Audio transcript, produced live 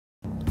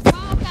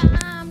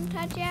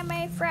a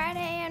Jimmy, Freddy,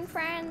 and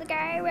Friends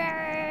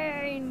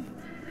Gaming.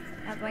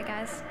 By the way,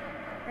 guys,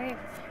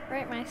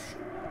 rate my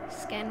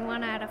skin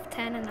 1 out of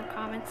 10 in the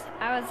comments.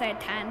 I would say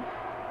 10.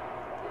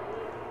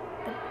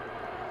 But,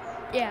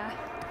 yeah.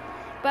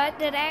 But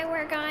today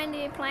we're going to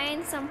be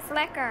playing some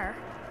Flicker.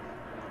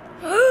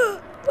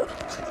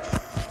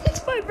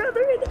 It's my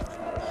brother in it.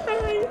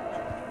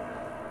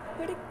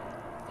 Where'd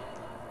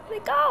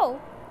it go?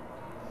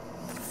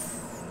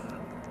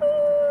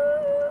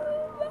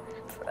 My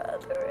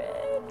brother in.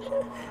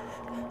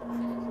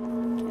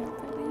 Can't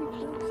believe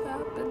this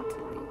happened to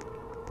me.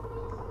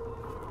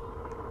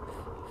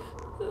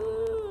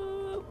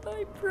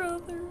 My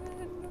brother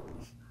in.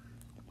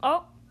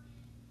 Oh.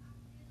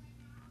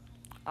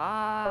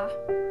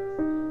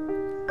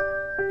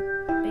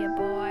 Be a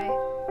boy.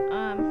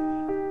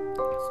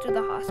 Let's do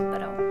the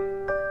hospital.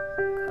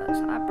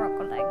 Cause I broke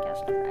a leg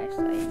yesterday,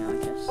 so you know,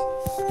 just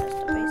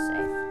to be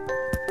safe.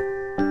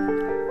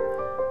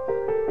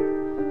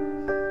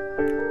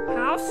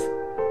 House?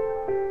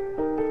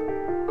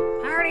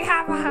 I already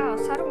have a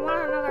house. I don't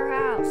want another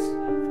house.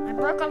 I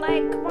broke a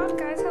leg. Come on,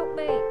 guys, help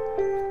me.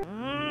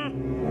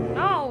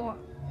 No.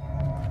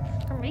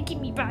 You're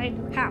making me buy a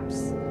new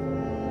house.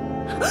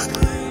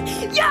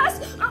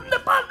 Yes! I'm the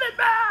puppet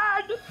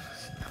man!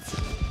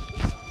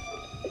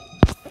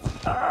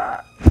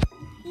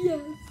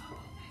 Yes.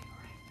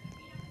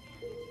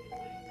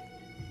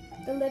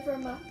 Deliver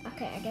muffin.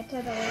 Okay, I get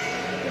to deliver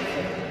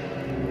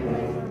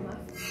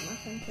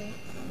muffin too.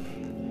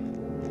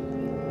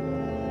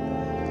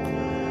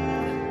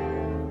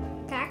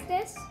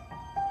 Cactus?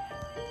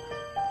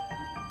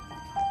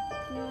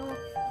 No.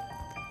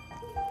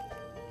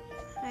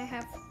 I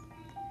have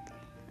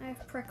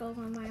prickles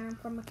on my arm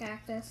from a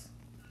cactus.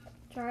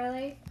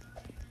 Charlie?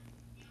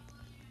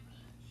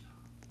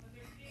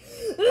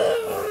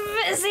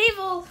 It's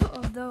evil!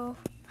 Oh no.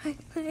 I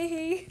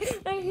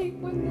hate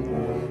when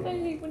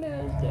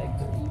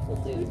hashtags are evil,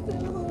 dude.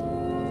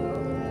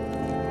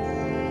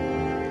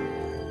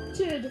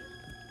 Kid.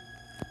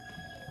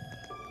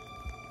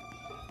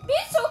 Be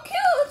so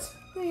cute!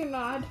 No, you're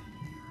not.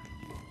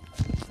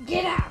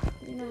 Get out!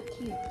 You're not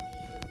cute.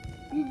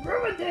 You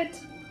ruined it!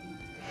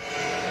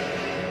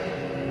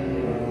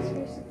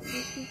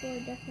 These people are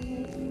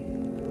definitely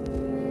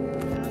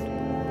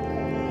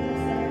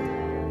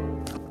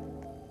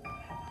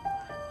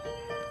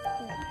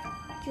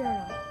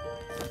journal.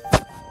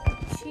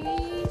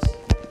 Cheese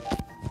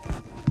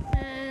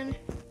and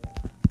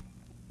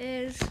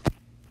is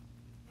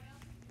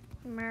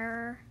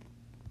murderer.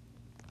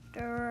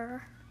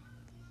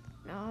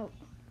 No.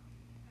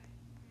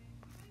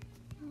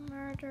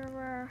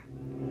 Murderer.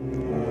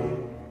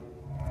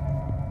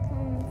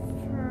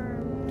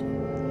 Confirmed.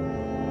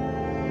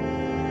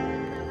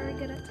 Not very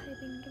good at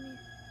typing. Give me.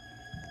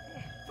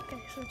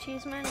 Okay, so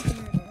cheese man is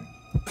murderer.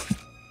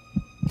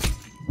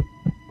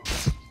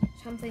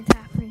 Something's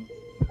happening.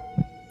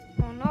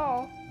 Oh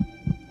no.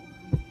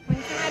 When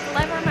can I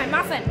deliver my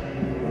muffin?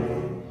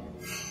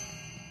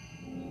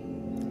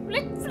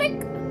 Flick, flick.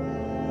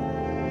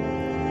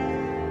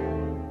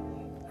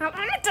 I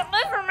want to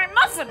deliver my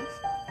muffin.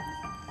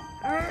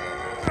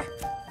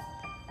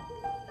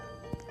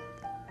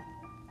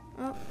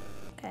 Oh,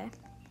 okay.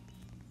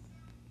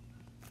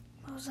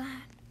 What was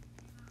that?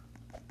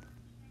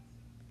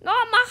 No,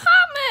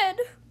 Muhammad!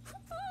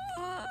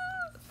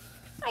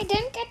 I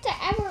didn't get to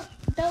ever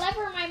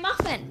deliver my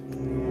muffin.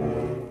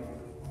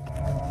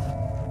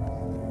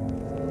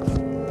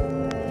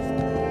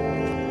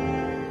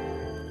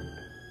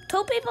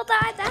 Two people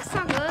died? That's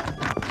not good.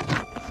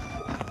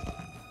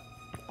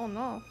 Oh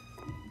no.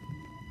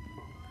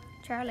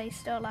 Charlie's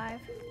still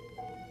alive.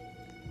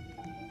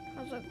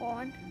 How's it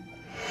going?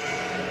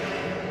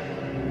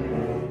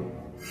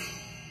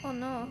 Oh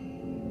no.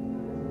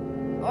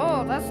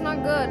 Oh, that's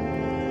not good.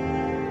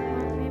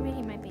 Well, maybe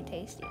he might be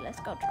tasty. Let's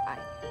go try.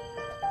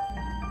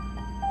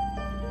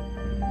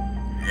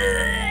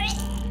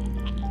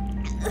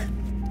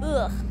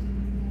 Ugh.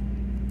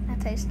 That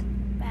tastes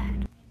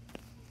bad.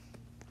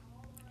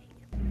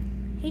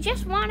 He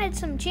just wanted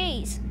some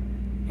cheese.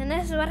 And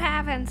this is what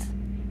happens.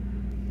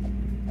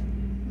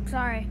 I'm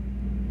sorry.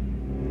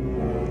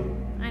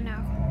 I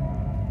know.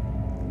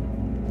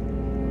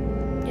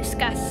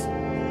 Discuss.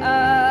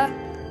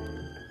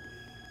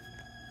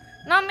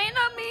 Not me,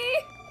 not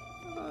me.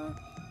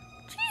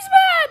 Cheese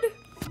bad.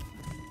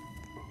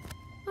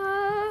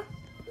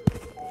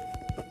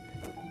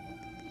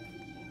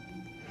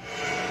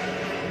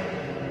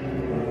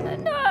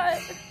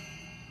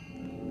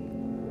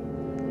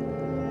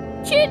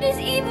 Chin is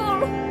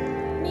evil.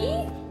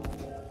 Me?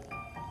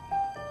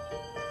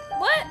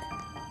 What?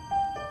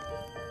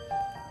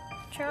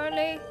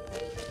 Charlie?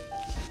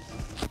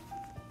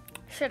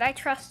 Should I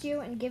trust you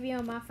and give you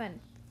a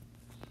muffin?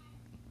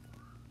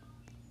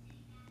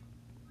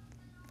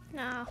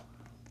 No.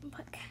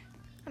 But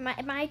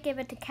I might give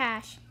it to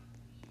Cash.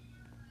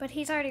 But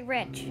he's already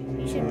rich.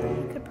 He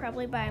could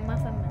probably buy a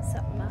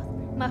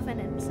muffin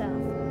himself.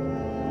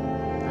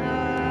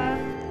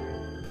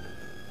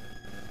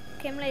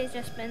 Kimley's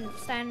just been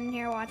standing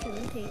here watching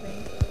the TV.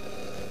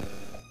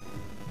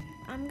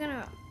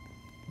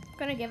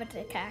 gonna give it to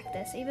the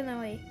cactus, even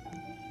though he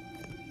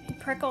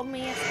prickled me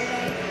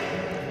yesterday.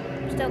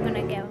 I'm still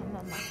gonna give him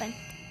a muffin.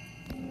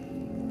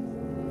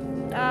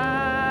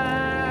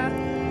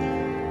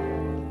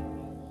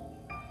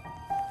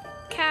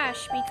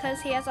 Cash,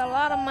 because he has a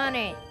lot of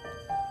money.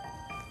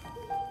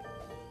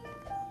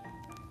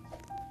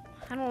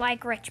 I don't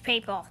like rich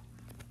people.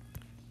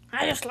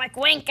 I just like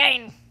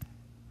winking.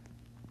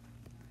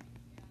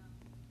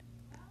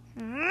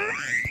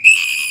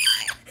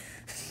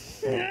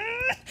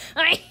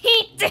 I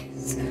hate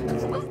this.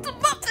 What's the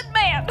Muffin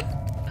Man?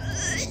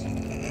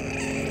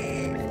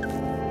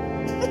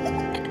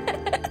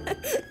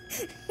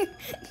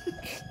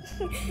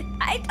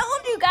 I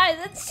told you guys,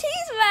 it's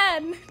Cheese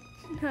Man.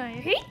 I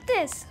hate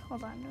this.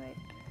 Hold on, wait.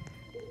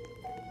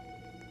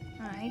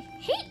 I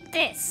hate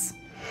this.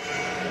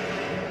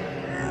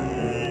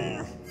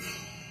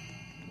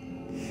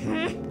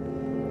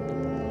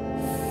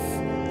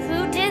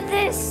 Who did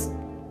this?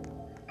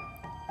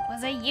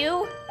 Was it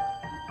you?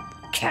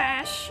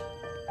 Cash?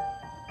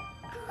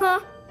 Huh?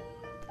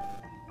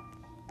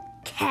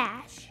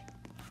 Cash?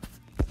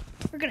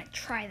 We're gonna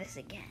try this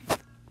again.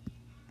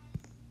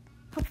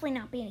 Hopefully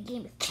not be in a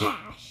game with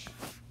Cash.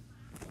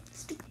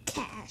 Stupid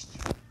Cash.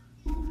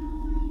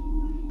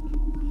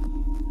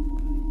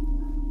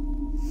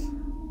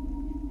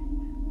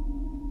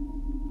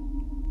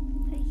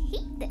 I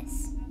hate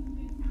this.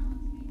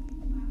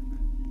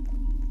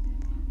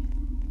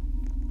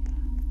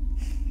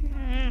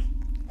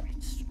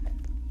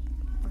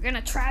 We're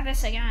gonna try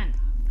this again.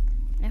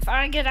 If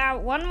I get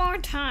out one more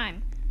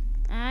time,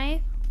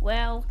 I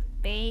will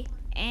be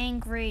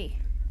angry.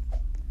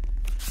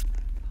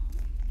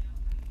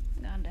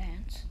 Gun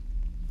dance.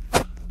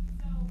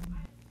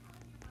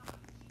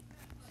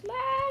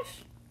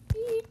 Slash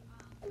beat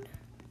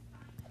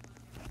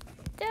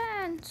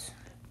dance.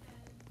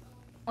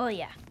 Oh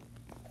yeah.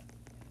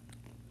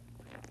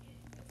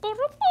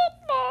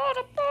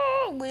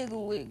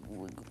 Wiggle, wiggle,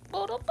 wiggle.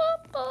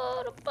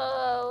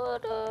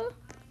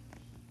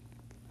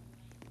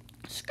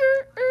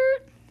 Skirt,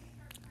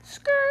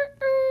 skirt,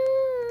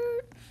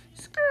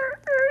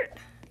 skirt.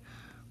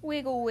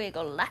 Wiggle,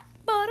 wiggle, lap.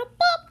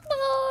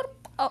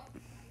 Oh,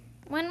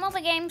 when will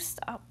the game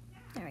stop?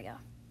 There we go.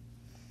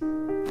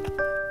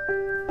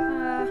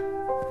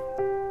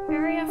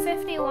 Area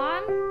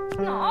 51?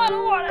 No, I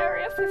don't want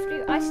Area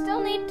 50. I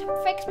still need to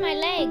fix my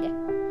leg.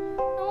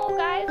 No,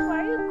 guys, why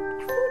are you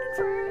recruiting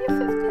for Area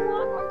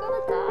 51? We're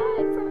gonna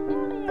die from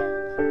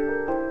aliens.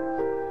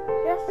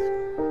 Yes,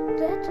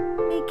 let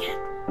me get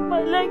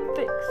my leg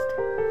fixed.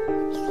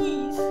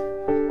 Please.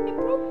 I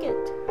broke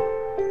it.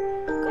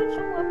 Guys,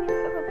 you want me to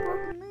have a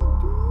broken leg,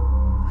 do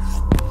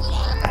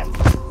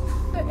you?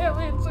 The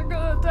aliens are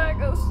gonna attack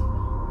us.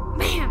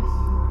 Man,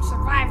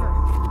 survivor.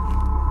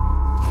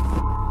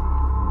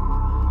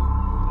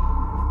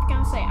 I'm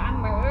gonna say I'm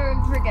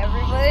murdered for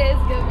everybody.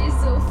 It's gonna be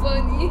so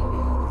funny.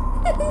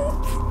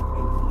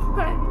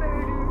 I'm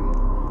murdered.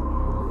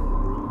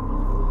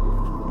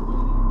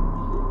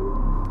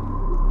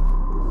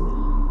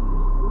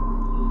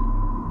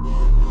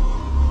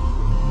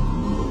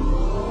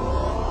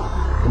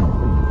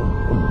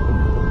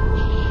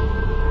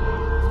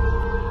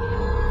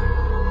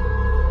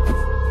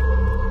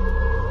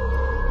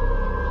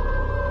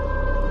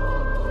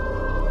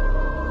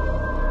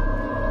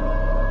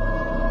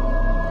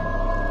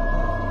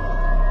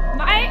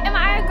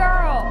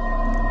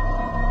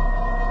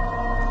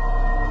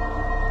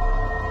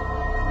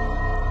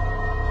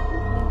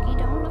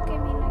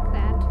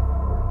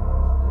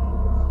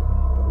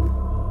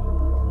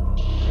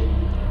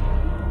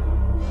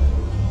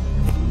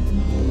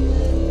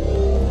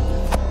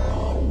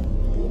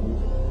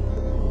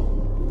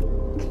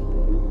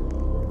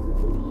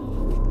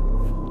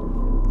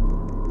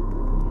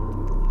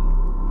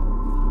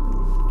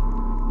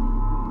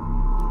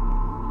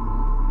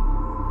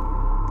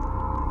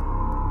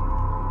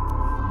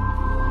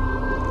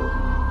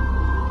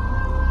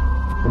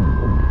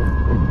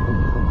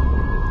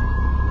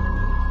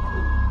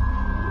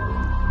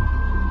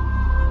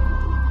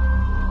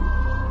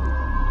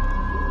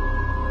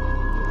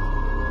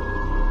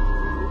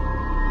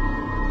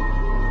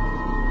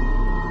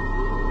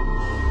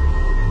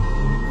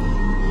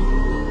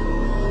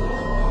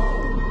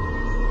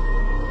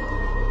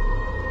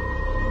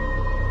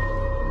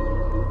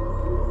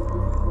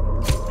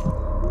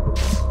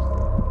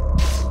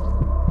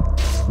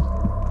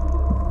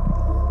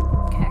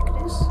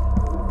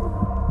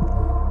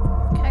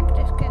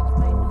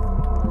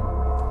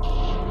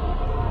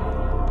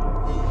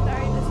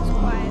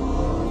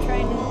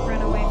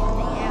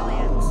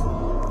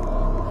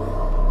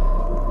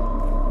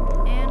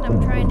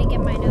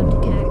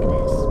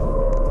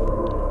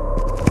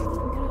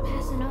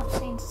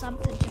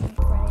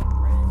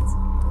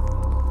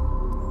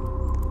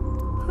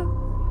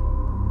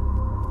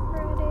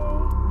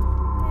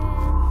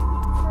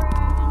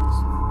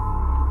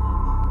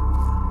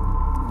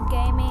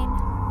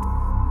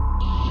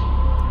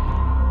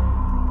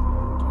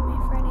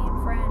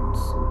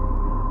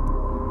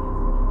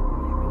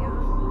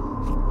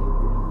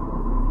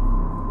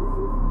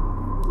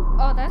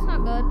 Oh, that's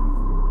not good.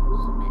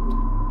 Submit.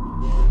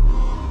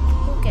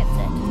 Who gets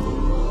it?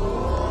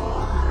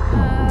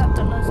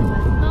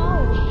 Elizabeth.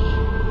 No.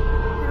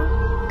 I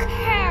don't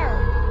care.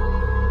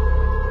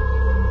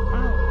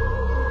 Oh.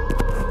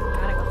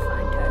 Gotta go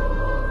find her.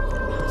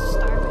 I'm not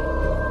starving.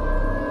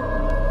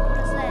 What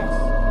is this?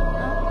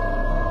 No?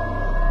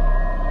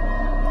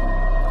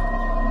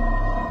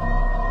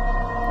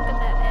 Look at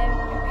that egg.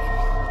 Look at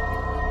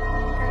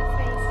her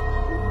face.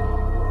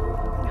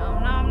 Nom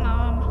nom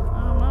nom.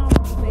 Nom nom.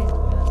 Wait,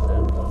 that's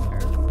her.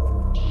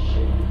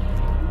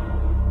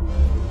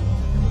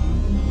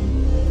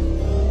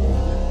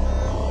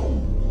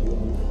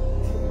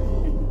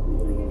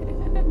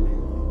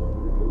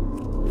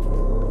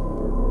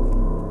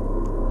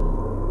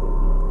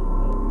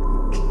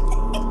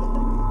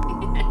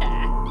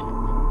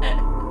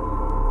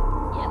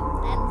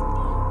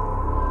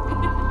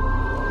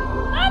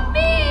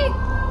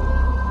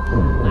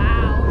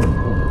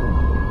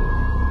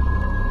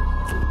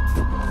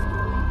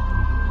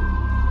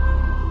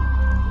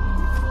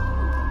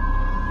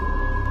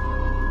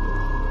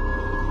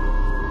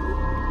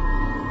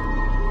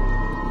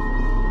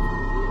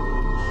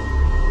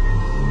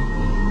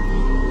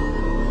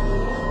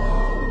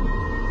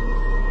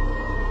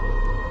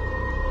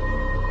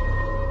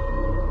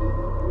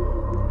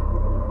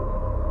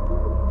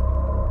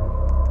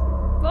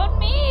 Vote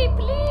me,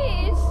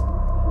 please.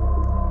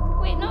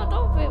 Wait, no,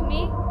 don't vote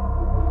me.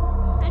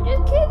 I'm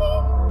just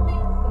kidding.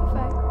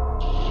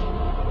 Please.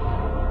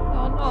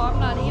 Oh no, I'm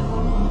not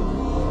evil.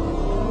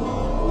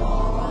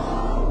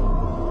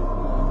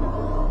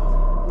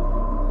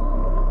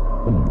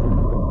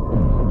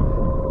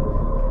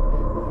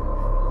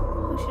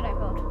 Who should I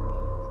vote?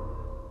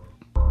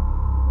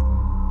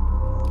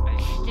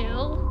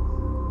 Still?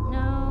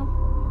 No.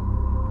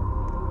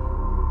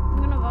 I'm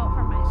gonna vote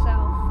for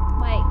myself.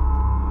 Wait.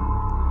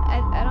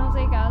 I don't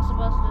think I was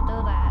supposed to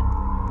do that.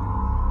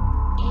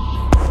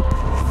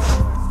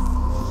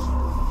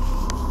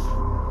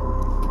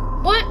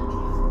 What?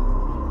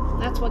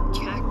 That's what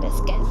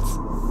Cactus gets.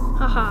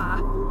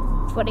 Haha.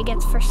 That's what he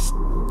gets for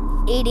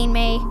eating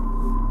me.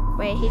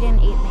 Wait, he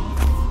didn't eat me.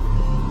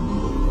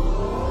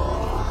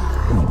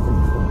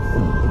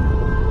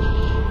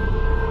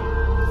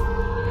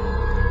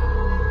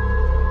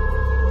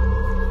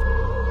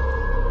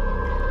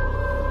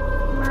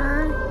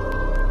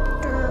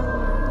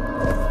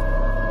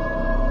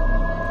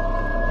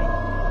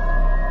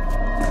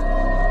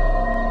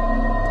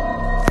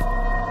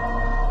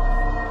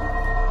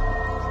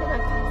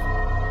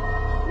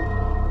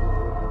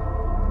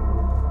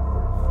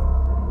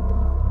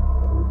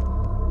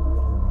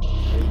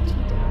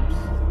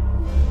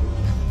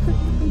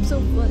 So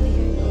funny.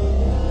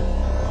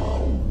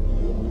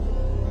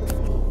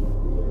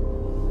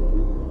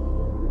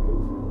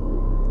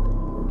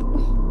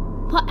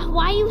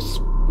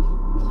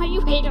 Why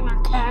you hating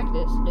our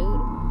cactus,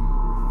 dude?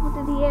 What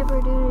did he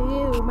ever do to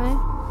you, man?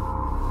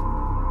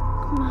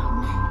 Come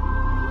on.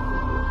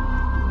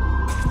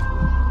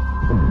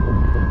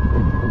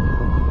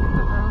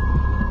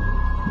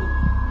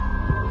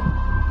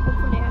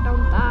 Hopefully I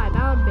don't die.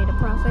 That would be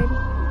depressing.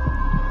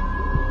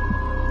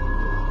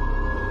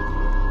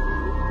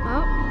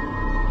 Oh.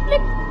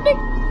 Flick, flick,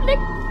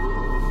 flick.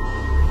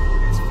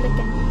 It's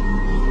flicking.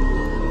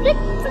 Flick,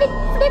 flick,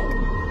 flick.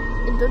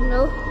 It doesn't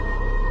know.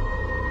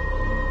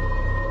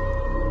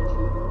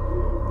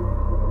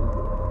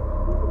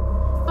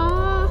 I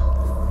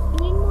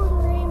need more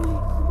rain.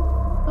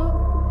 Oh.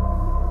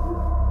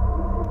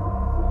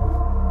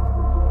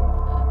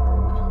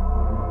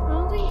 I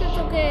don't think that's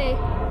okay.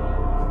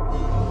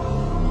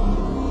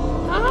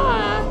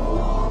 Ah!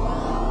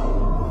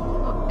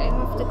 Oh, I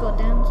have to go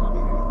dance on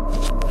her.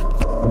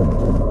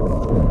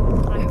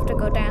 I have to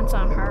go dance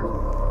on her.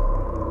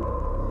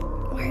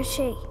 Where is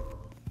she?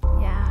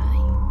 Yeah.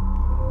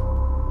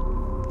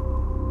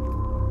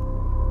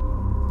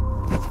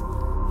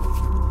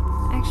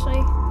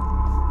 Actually,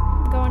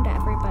 I'm going to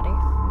everybody.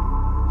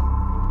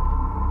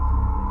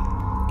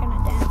 Gonna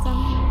dance on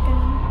her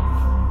again.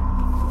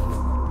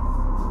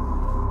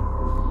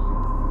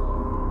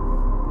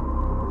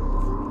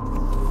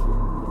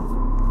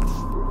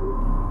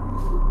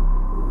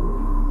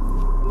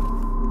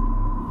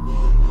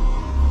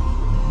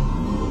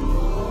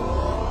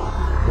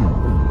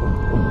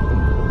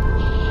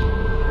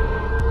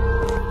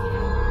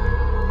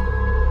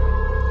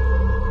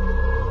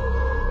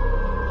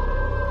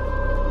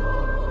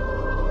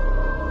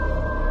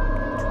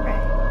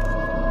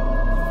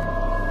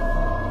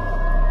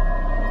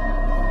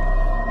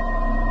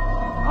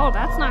 Oh,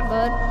 that's not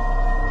good.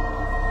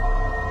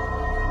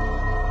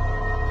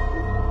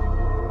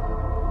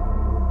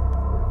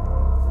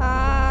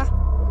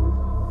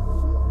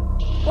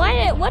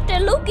 What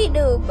did Lukey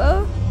do,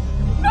 bro?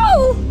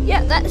 No!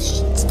 Yeah,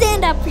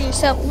 stand up for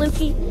yourself,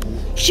 Lukey.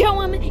 Show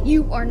him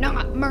you are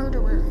not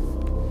murderer.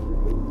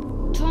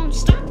 Tell him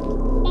stop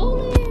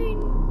bullying.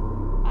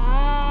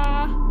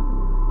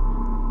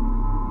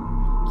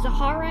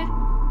 Zahara,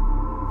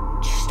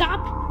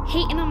 stop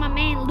hating on my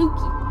man,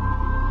 Lukey.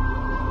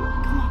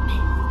 Come on,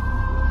 man.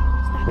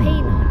 Stop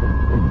hating on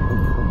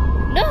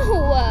him.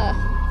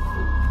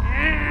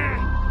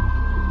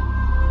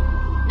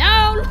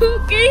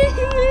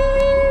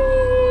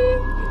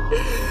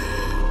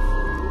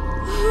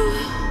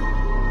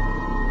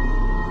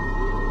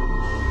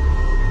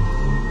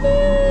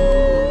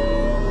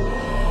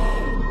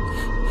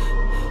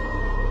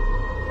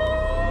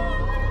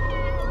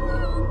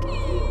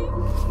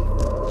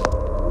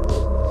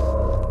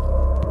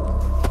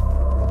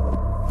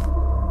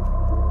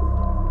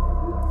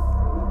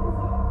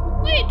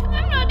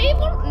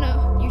 evil?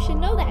 No, you should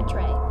know that,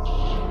 Trey.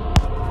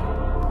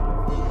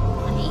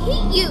 I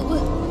hate you.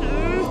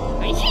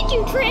 I hate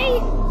you, Trey.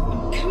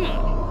 Oh, come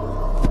on.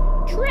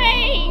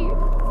 Trey,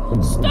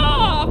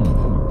 stop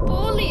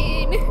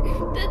bullying.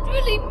 That's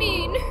really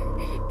mean.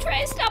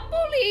 Trey, stop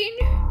bullying.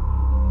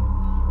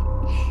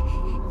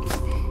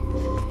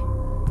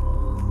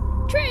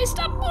 Trey,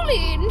 stop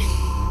bullying.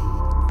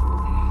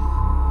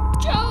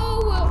 Joe,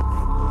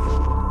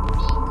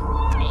 be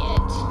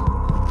quiet.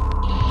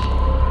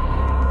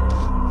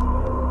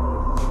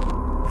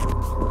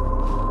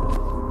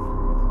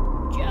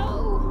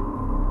 Joe,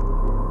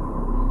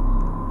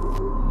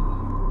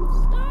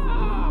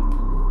 stop.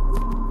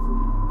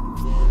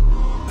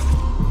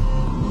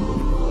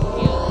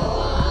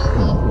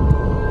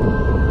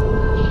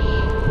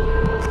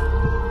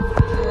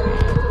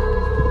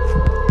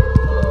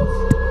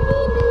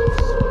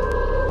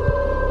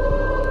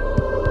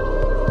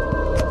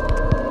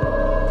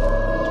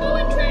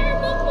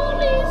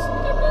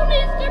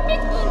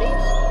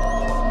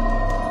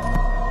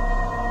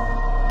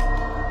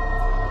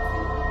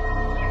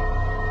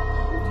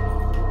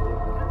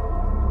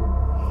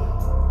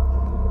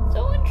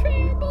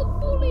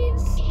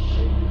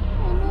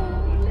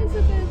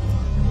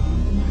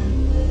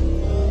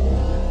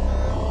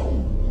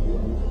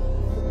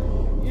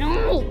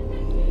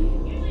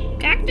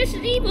 Cactus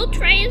is evil,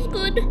 Trey is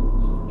good.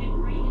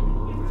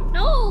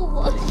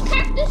 No,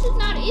 Cactus is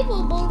not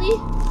evil, bully.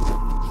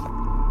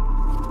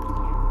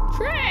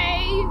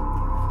 Trey,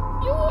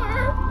 you're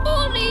a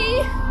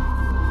bully.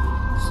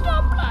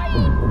 Stop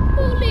lying,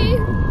 bully.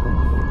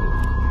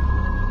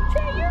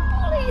 Trey, you're a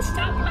bully.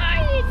 Stop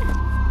lying.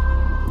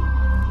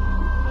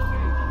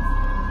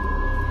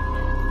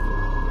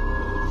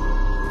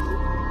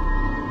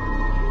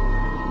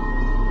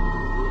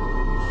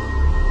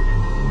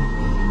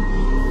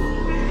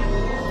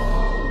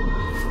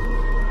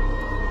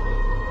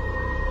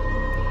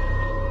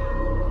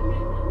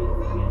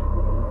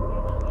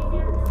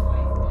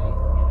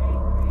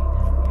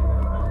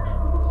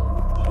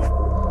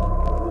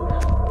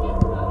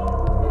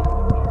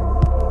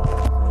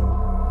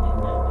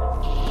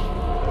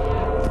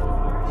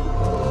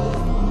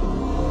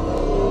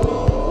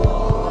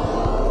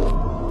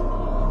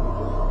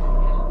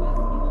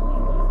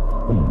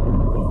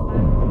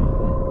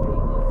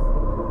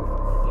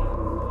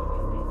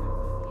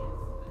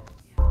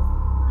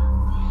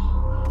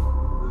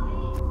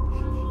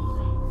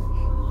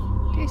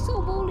 They're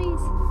so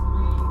bullies.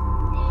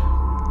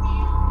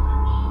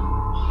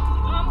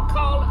 I'm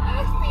calling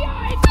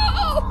FBI. No!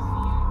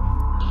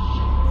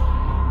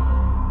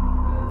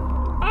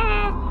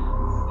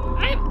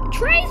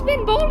 Trey's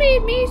been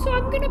bullying me, so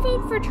I'm gonna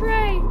vote for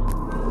Trey.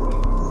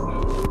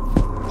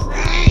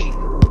 Trey!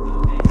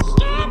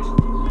 Stop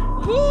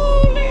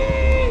bullying!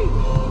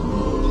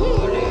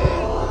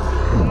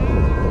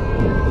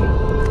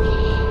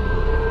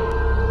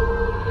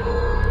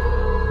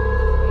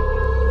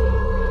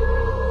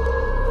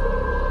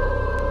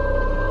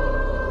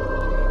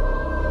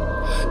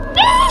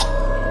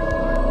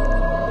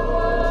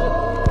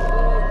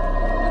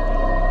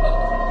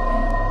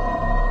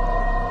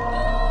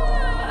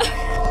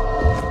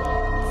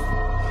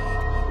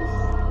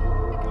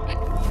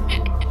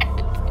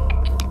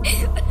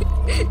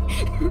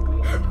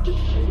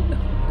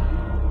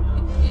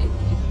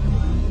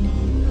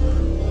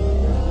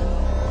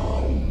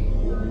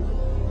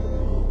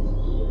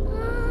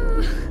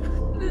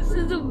 This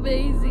is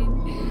amazing.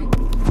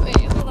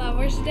 Wait, hold on.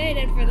 We're staying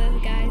in for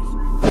this, guys.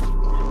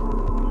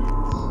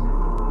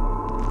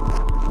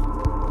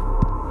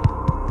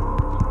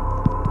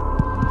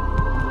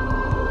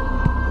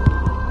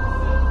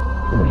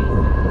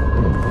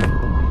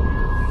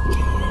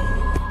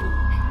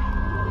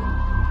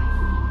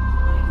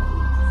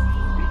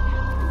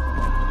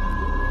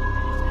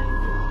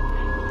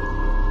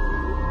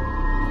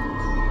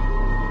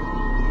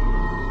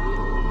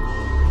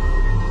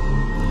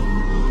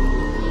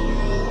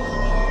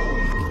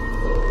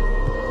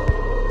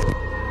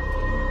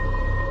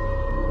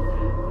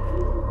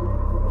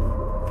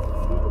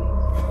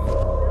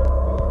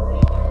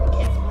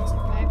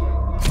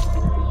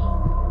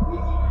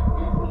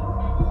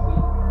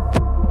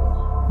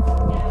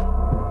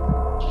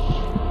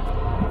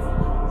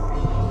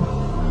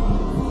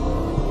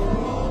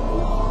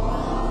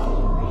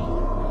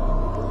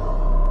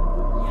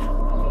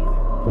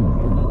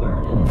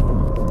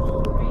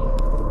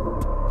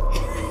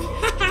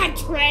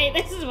 Trey,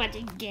 this is what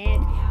you get.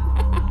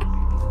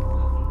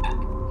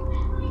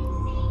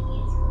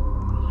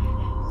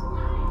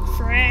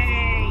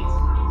 Trey.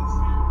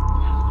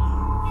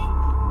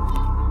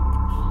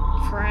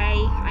 Trey.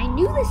 I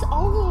knew this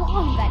all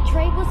along that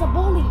Trey was a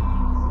bully.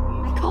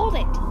 I called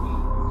it.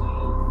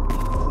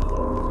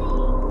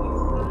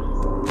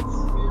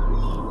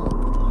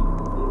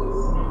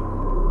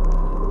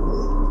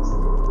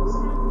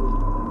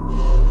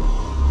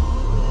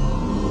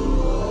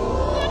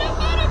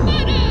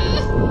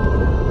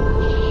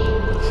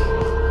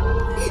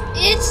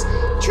 It's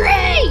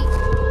Trey!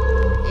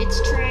 It's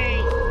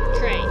Trey.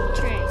 Trey.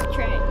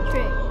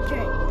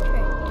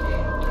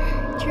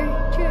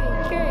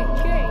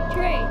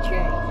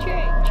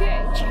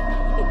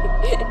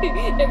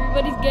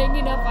 Everybody's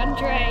ganging up on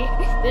Trey.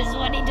 This is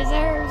what he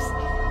deserves.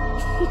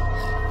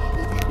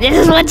 This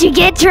is what you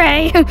get,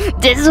 Trey.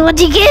 This is what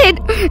you get.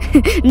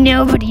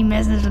 Nobody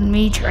messes with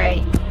me,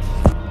 Trey.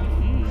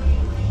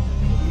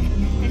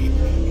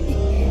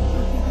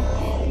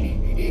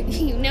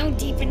 You know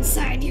deep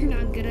inside you're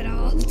not good at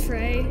all,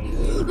 Trey.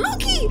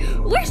 Lukey!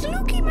 Where's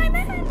Lukey, my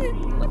man?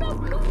 What up,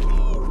 Lukey?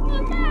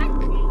 I'm back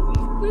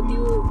with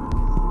you.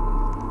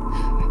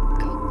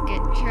 Go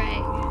get Trey.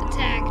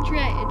 Attack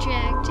Trey.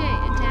 Attack Trey.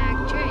 Attack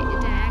Trey.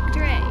 Attack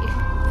Trey.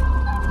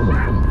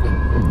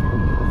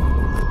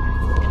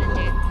 Gonna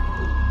do.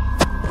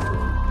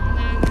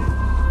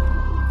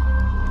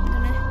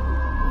 I'm gonna.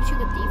 We should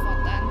go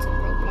default that to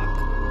Roblox.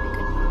 We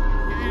could.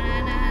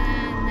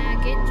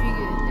 Get you.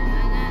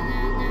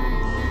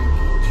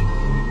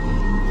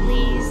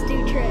 Please do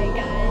Trey,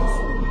 guys.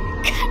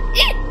 Cut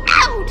it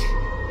out!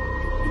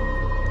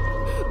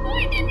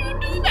 Why did you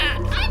do that?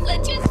 I'm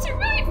legit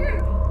survivor.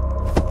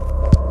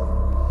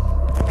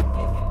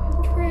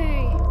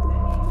 Trey.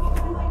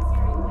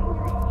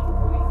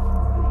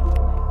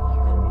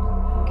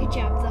 Good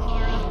job,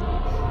 Zahara.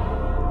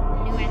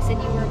 I knew I said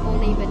you were a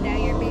bully, but now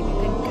you're being a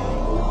good guy.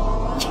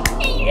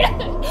 Yeah.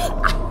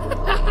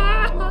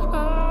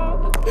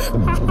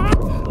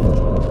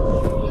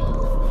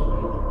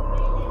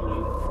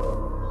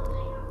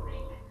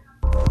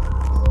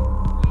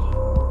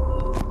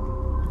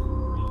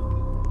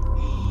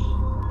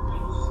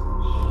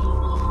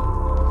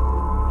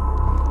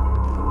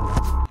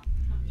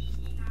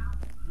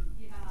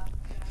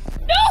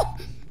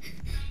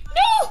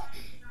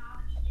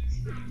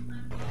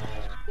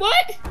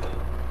 What?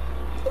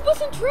 It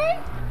wasn't Trey?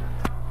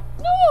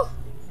 No!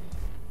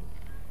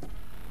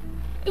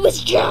 It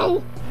was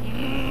Joe!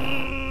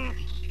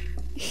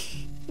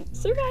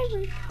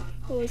 Survivor.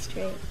 Who was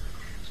Trey?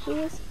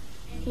 Who's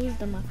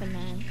the Muffin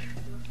Man?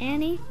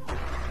 Annie?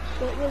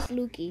 What was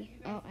Lukey?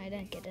 Oh, I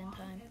didn't get in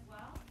time.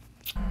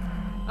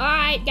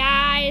 Alright,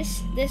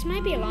 guys. This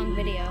might be a long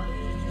video.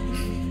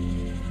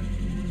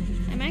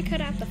 I might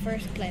cut out the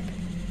first clip.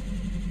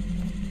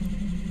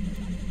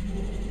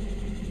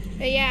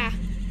 But yeah.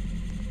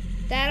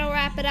 That'll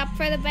wrap it up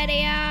for the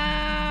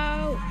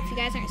video. If you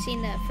guys aren't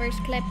seeing the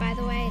first clip, by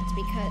the way, it's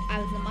because I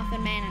was the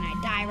Muffin Man and I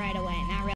die right away. Not really.